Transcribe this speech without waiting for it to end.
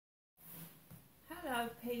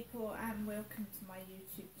Hello people and welcome to my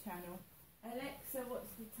YouTube channel. Alexa, what's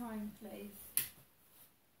the time please?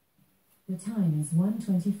 The time is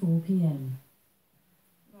 1:24 p.m.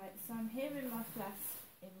 Right, so I'm here in my flat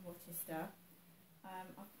in Rochester.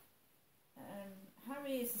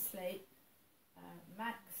 Harry is asleep.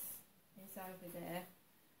 Max is over there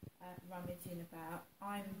rummaging about.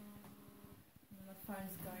 My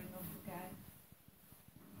phone's going off again.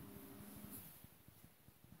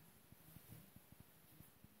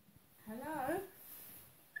 Hello?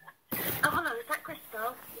 Oh, hello, is that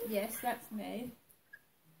Crystal? Yes, that's me.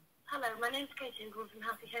 Hello, my name's Katie. I'm calling from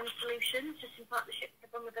Healthy Home Solutions, just in partnership with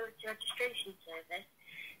the Vulnerability Registration Service.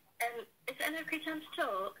 Is it an okay time to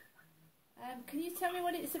talk? Can you tell me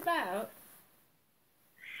what it's about?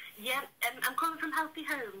 Yeah, I'm calling from Healthy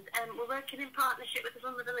Homes. We're working in partnership with the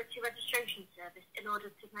Vulnerability Registration Service in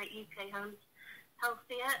order to make UK homes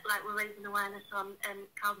healthier. Like, we're raising awareness on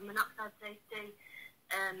carbon monoxide safety,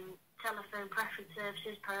 telephone preference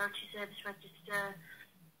services, priority service register,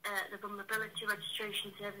 the vulnerability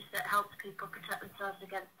registration service that helps people protect themselves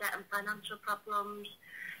against debt and financial problems,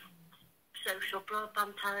 social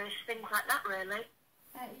broadband tariffs, things like that really.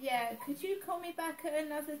 Yeah, could you call me back at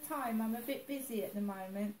another time? I'm a bit busy at the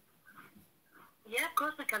moment. Yeah, of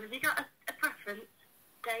course I can. Have you got a preference?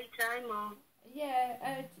 Daytime or?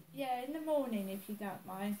 Yeah, in the morning if you don't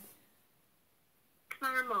mind.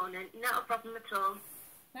 Tomorrow morning, not a problem at all.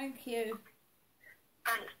 Thank you.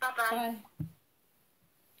 Thanks, bye-bye. Bye.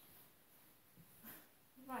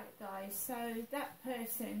 Right guys, so that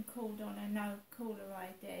person called on a no caller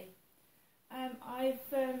ID. I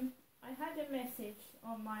had a message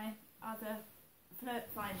on my other Flirt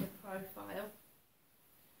Finder profile,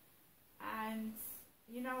 and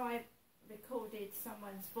you know I recorded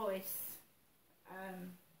someone's voice.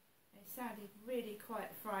 It sounded really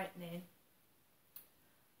quite frightening.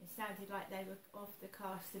 It sounded like they were off the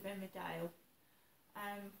cast of Emmerdale.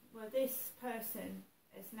 Well, this person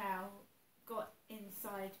has now got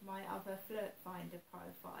inside my other Flirt Finder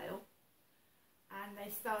profile, and they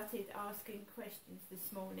started asking questions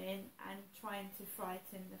this morning and trying to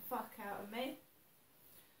frighten the fuck out of me.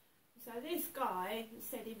 So this guy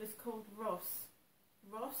said he was called Ross.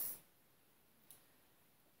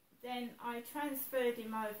 Then I transferred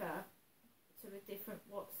him over to a different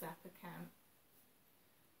WhatsApp account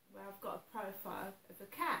where I've got a profile of a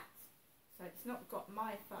cat. So it's not got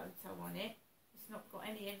my photo on it. It's not got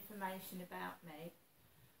any information about me.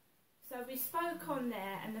 So we spoke on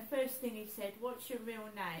there, and the first thing he said, "What's your real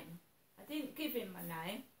name?" I didn't give him my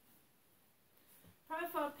name.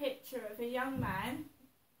 Profile picture of a young man,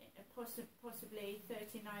 possibly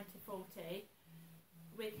 39 to 40,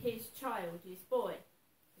 with his child, his boy.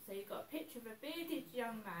 So you've got a picture of a bearded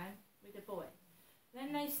young man with a boy.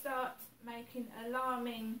 Then they start making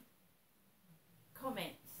alarming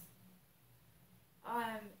comments.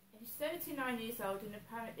 He's 39 years old and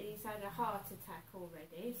apparently he's had a heart attack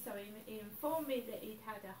already. So he informed me that he'd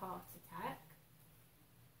had a heart attack.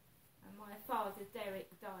 And my father, Derek,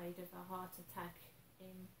 died of a heart attack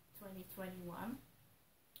in 2021.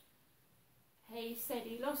 He said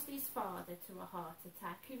he lost his father to a heart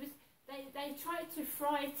attack. They tried to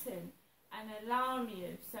frighten and alarm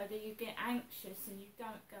you so that you get anxious and you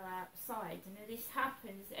don't go outside. And this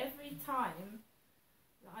happens every time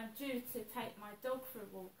that I'm due to take my dog for a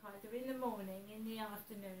walk, either in the morning, in the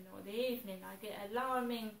afternoon or the evening. I get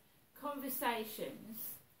alarming conversations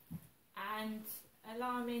and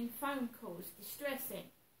alarming phone calls, distressing.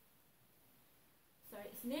 So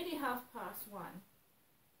it's nearly 1:30.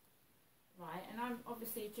 Right, and I'm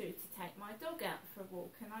obviously due to take my dog out for a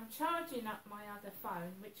walk, and I'm charging up my other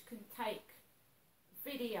phone, which can take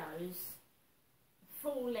videos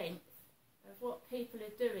full length of what people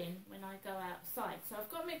are doing when I go outside. So I've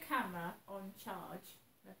got my camera on charge,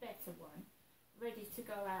 a better one, ready to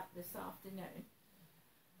go out this afternoon.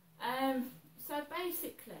 So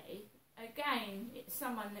basically, again, it's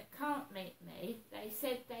someone that can't meet me. They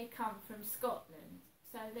said they come from Scotland,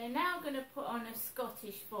 so they're now going to put on a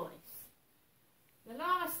Scottish voice. The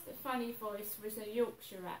last funny voice was a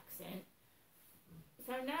Yorkshire accent.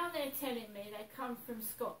 So now they're telling me they come from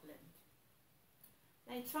Scotland.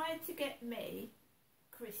 They tried to get me,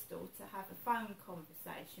 Crystal, to have a phone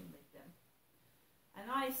conversation with them.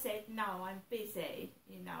 And I said, no, I'm busy,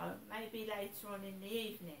 maybe later on in the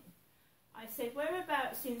evening. I said,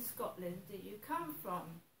 whereabouts in Scotland do you come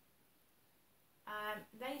from?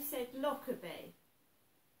 They said Lockerbie,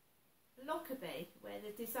 where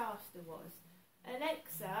the disaster was.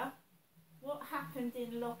 Alexa, what happened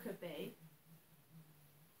in Lockerbie?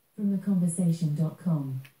 From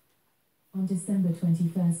theconversation.com. On December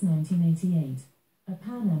 21st, 1988, A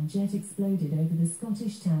Pan Am jet exploded over the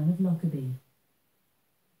Scottish town of Lockerbie.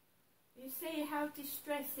 You see how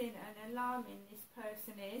distressing and alarming this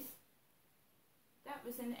person is? That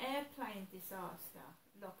was an airplane disaster,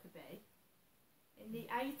 Lockerbie, in the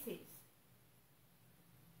 80s.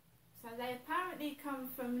 So they apparently come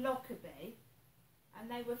from Lockerbie, and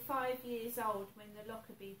they were 5 years old when the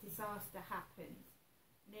Lockerbie disaster happened,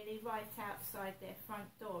 nearly right outside their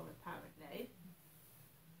front door apparently.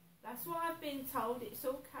 That's what I've been told. It's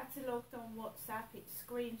all catalogued on WhatsApp, it's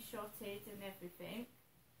screenshotted and everything.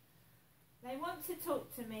 They want to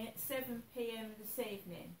talk to me at 7 p.m. this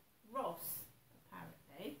evening. Ross,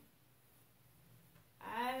 apparently.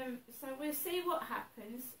 So we'll see what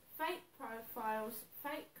happens. Fake profiles,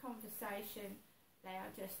 fake conversation. They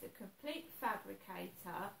are just a complete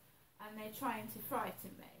fabricator and they're trying to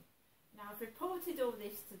frighten me. Now I've reported all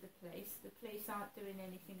this to the police aren't doing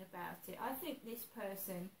anything about it. I think this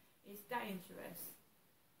person is dangerous.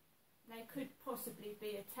 They could possibly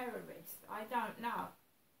be a terrorist, I don't know.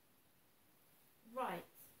 Right.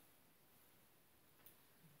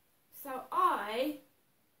 So I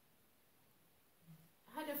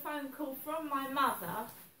had a phone call from my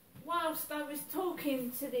mother whilst I was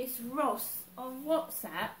talking to this Ross on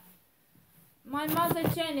WhatsApp. My mother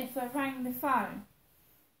Jennifer rang the phone.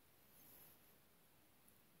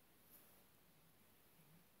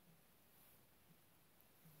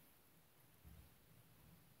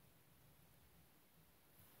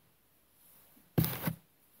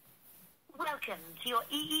 Welcome to your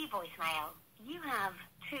EE voicemail. You have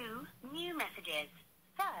 2 new messages.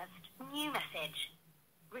 First, new message.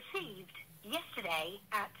 Received yesterday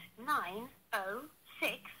at 9:06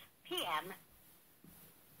 p.m.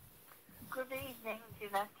 Good evening,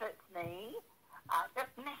 Janessa, it's me.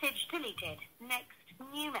 Message deleted. Next,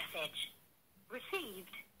 new message.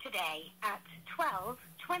 Received today at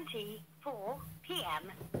 12:24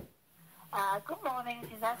 p.m. Good morning,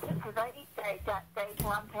 Janessa. Today's day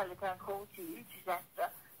one telephone call to you, Janessa,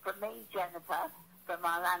 from me, Jennifer, from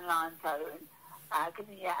my landline phone. As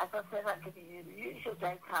I said, I'm giving you the usual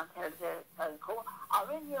daytime telephone call. I'll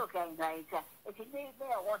ring you again later. If you need me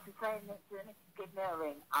or want to say anything to me, give me a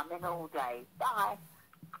ring. I'm in all day. Bye.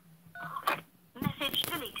 Message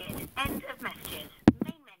deleted. End of messages.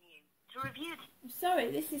 Main menu. To review... I'm sorry,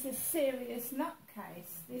 this is a serious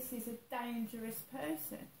nutcase. This is a dangerous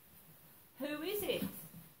person. Who is it?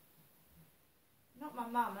 Not my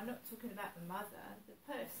mum, I'm not talking about the mother. The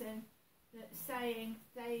person that's saying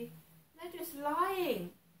they're just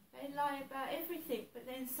lying. They lie about everything, but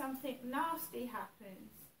then something nasty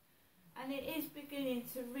happens. And it is beginning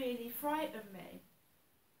to really frighten me.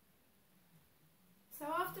 So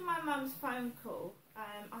after my mum's phone call,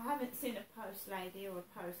 I haven't seen a post lady or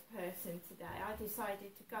a post person today. I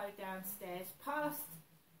decided to go downstairs past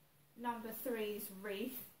number 3's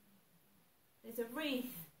wreath. There's a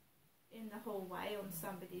wreath in the hallway on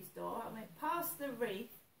somebody's door. I went past the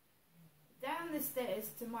wreath, down the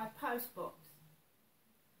stairs to my post box,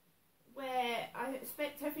 where I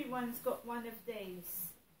expect everyone's got one of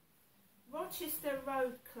these. Rochester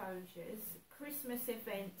Road Closures, Christmas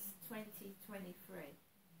Events 2023.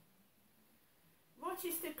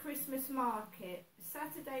 Rochester Christmas Market,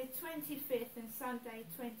 Saturday 25th and Sunday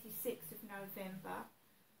 26th of November,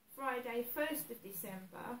 Friday 1st of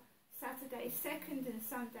December, Saturday 2nd and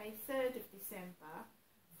Sunday 3rd of December,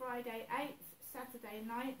 Friday 8th, Saturday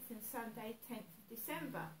 9th and Sunday 10th of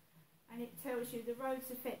December. And it tells you the roads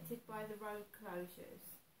affected by the road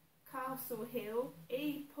closures. Castle Hill,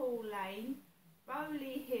 E. Paul Lane,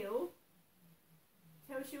 Bowley Hill,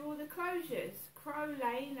 tells you all the closures. Crow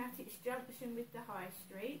Lane at its junction with the High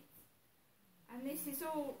Street. And this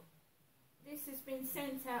has been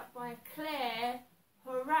sent out by Claire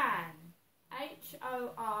Horan.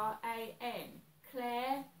 Horan.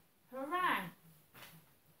 Claire Horan.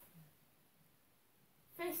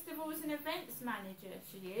 Festivals and Events Manager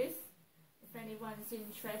she is, if anyone's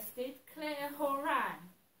interested. Claire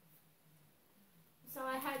Horan. So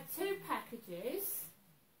I had 2 packages.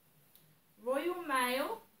 Royal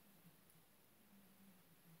Mail,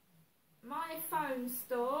 My Phone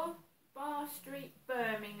Store, Bar Street,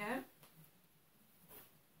 Birmingham.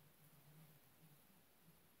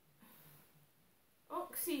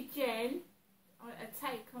 Oxygen, a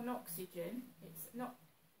take on oxygen. It's not,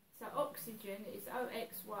 so oxygen is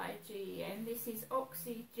Oxygen. This is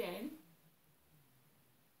Oxygen,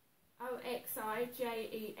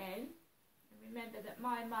 Oxigen. Remember that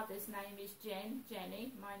my mother's name is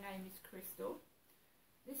Jenny, my name is Crystal.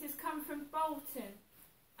 This has come from Bolton,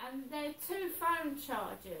 and they're 2 phone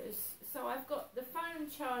chargers. So I've got the phone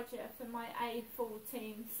charger for my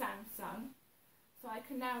A14 Samsung. So I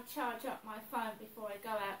can now charge up my phone before I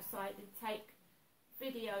go outside and take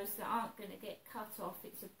videos that aren't going to get cut off.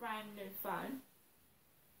 It's a brand new phone.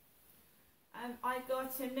 I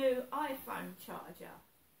got a new iPhone charger,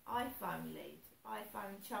 iPhone lead,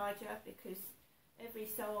 iPhone charger, because every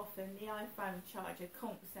so often the iPhone charger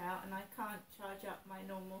conks out and I can't charge up my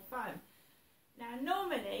normal phone. Now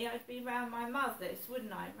normally I'd be round my mother's,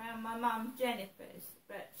 wouldn't I, round my mum Jennifer's,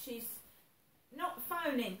 but she's not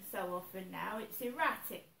phoning so often now. It's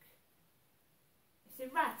erratic. It's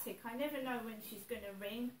erratic. I never know when she's going to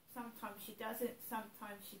ring. Sometimes she doesn't,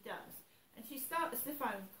 sometimes she does. And she starts the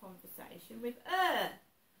phone conversation with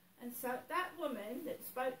and so that woman that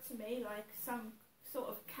spoke to me like some sort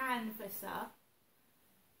of canvasser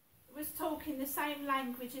was talking the same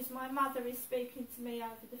language as my mother is speaking to me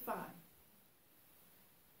over the phone.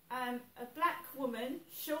 A black woman,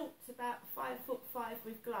 short, about 5'5"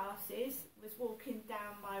 with glasses, was walking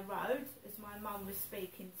down my road as my mum was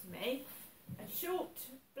speaking to me. A short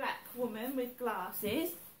black woman with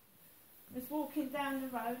glasses was walking down the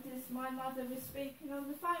road as my mother was speaking on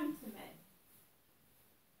the phone to me.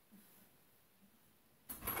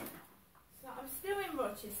 So I'm still in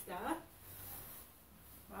Rochester,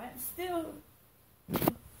 right, I'm still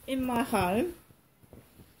in my home.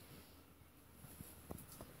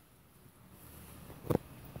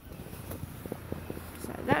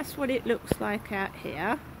 So that's what it looks like out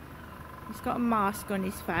here. He's got a mask on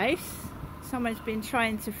his face. Someone's been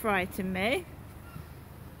trying to frighten me.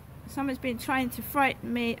 Someone's been trying to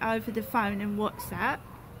frighten me over the phone and WhatsApp.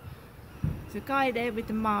 There's a guy there with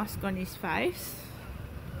the mask on his face.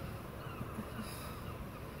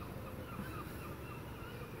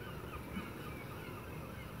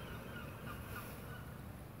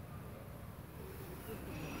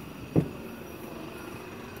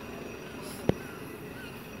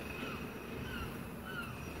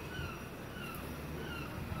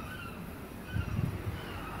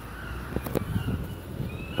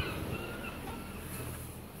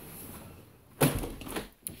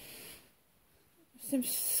 Some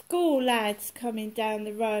school lads coming down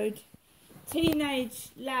the road, teenage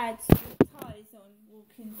lads with ties on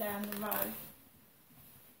walking down the road.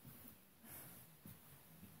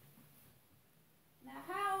 Now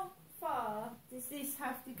how far does this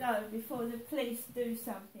have to go before the police do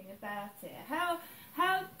something about it?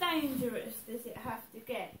 How dangerous does it have to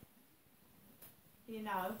get? You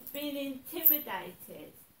know, being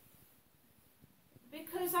intimidated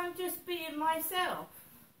because I'm just being myself.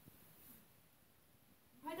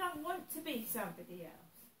 I don't want to be somebody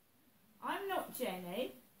else. I'm not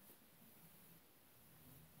Jenny.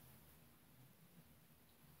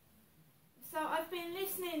 So I've been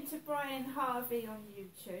listening to Brian Harvey on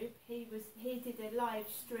YouTube. He did a live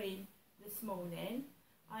stream this morning.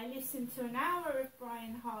 I listened to an hour of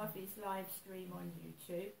Brian Harvey's live stream on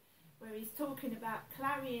YouTube where he's talking about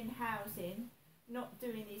Clarion Housing not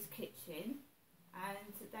doing his kitchen,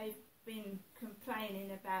 and they've been complaining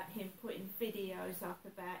about him putting videos up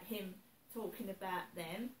about him talking about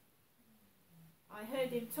them. I heard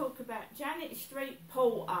him talk about Janet Street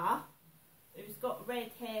Porter, who's got red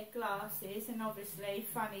hair, glasses and obviously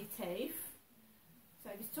funny teeth. So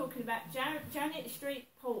he was talking about Janet Street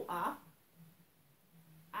Porter.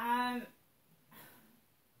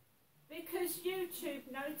 Because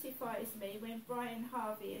YouTube notifies me when Brian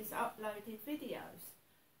Harvey has uploaded videos.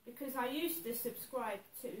 Because I used to subscribe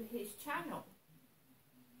to his channel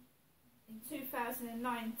in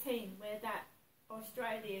 2019, where that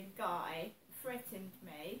Australian guy threatened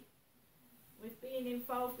me with being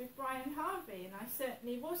involved with Brian Harvey, and I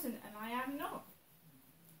certainly wasn't, and I am not.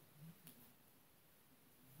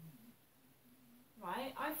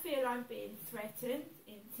 Right? I feel I'm being threatened,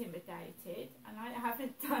 intimidated, and I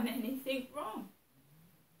haven't done anything wrong.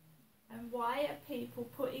 And why are people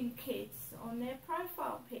putting kids on their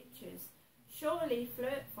profile pictures? Surely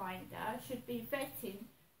Flirt Finder should be vetting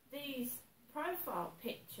these profile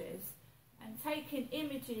pictures and taking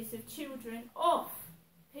images of children off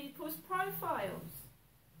people's profiles.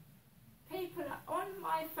 People on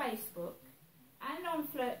my Facebook and on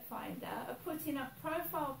Flirt Finder are putting up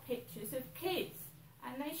profile pictures of kids,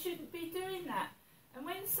 and they shouldn't be doing that. And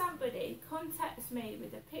when somebody contacts me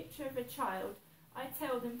with a picture of a child, I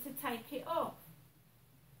tell them to take it off.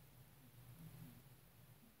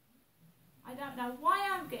 I don't know why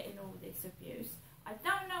I'm getting all this abuse. I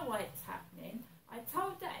don't know why it's happening. I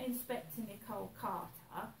told that Inspector Nicole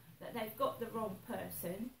Carter that they've got the wrong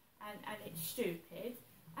person and it's stupid,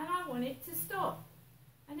 and I want it to stop.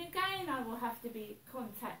 And again, I will have to be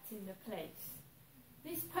contacting the police.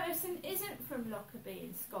 This person isn't from Lockerbie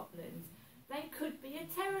in Scotland. They could be a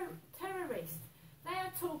terrorist. They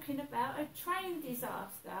are talking about a train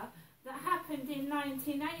disaster that happened in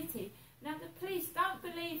 1980. Now the police don't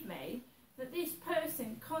believe me that this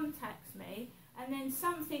person contacts me and then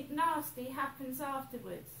something nasty happens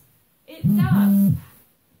afterwards. It does.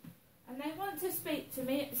 And they want to speak to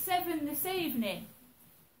me at 7 this evening.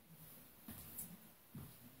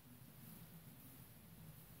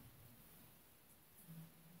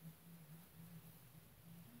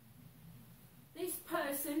 This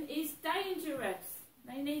person is dangerous.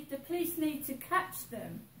 The police need to catch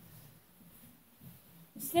them.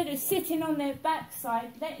 Instead of sitting on their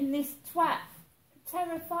backside, letting this twat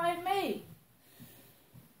terrify me.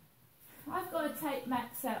 I've got to take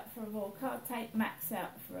Max out for a walk. I'll take Max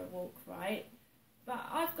out for a walk, right? But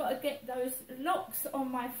I've got to get those locks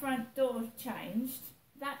on my front door changed.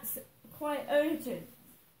 That's quite urgent.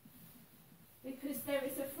 Because there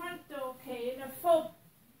is a front door key and a fob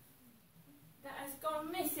that has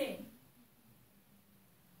gone missing.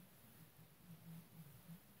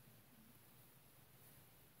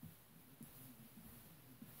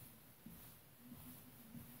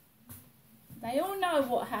 They all know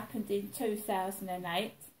what happened in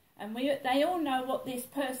 2008, and they all know what this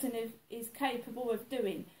person is capable of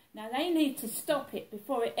doing. Now they need to stop it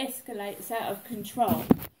before it escalates out of control.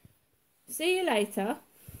 See you later.